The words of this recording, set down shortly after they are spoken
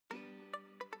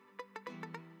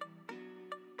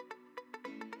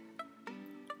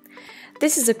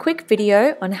This is a quick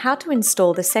video on how to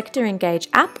install the SEQTA Engage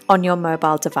app on your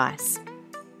mobile device.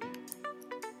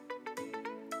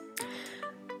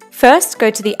 First,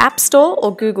 go to the App Store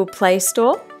or Google Play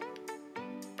Store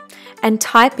and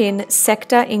type in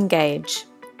SEQTA Engage.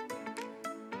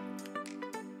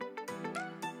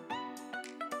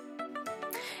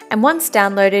 And once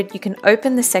downloaded, you can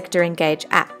open the SEQTA Engage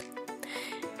app.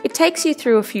 It takes you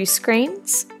through a few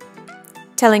screens,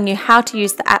 telling you how to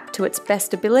use the app to its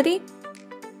best ability,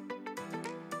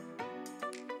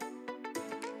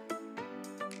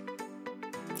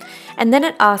 and then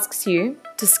it asks you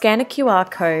to scan a QR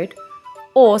code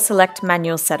or select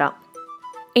Manual Setup.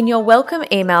 In your welcome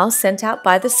email sent out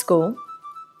by the school,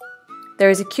 there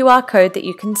is a QR code that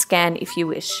you can scan if you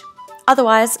wish.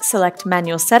 Otherwise, select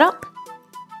Manual Setup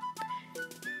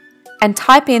and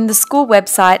type in the school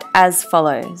website as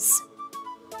follows.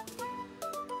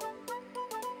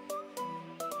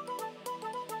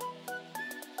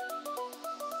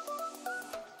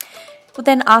 It will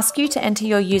then ask you to enter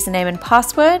your username and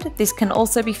password. This can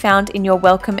also be found in your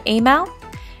welcome email.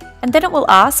 And then it will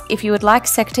ask if you would like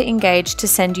SEQTA Engage to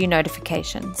send you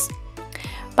notifications.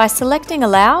 By selecting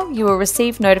Allow, you will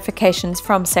receive notifications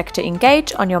from SEQTA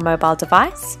Engage on your mobile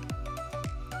device.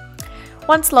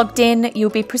 Once logged in, you'll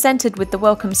be presented with the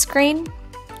welcome screen,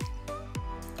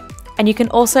 and you can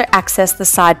also access the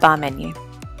sidebar menu.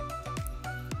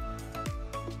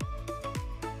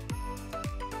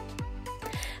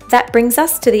 That brings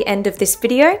us to the end of this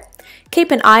video.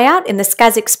 Keep an eye out in the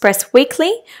SCAS Express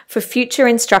Weekly for future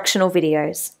instructional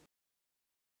videos.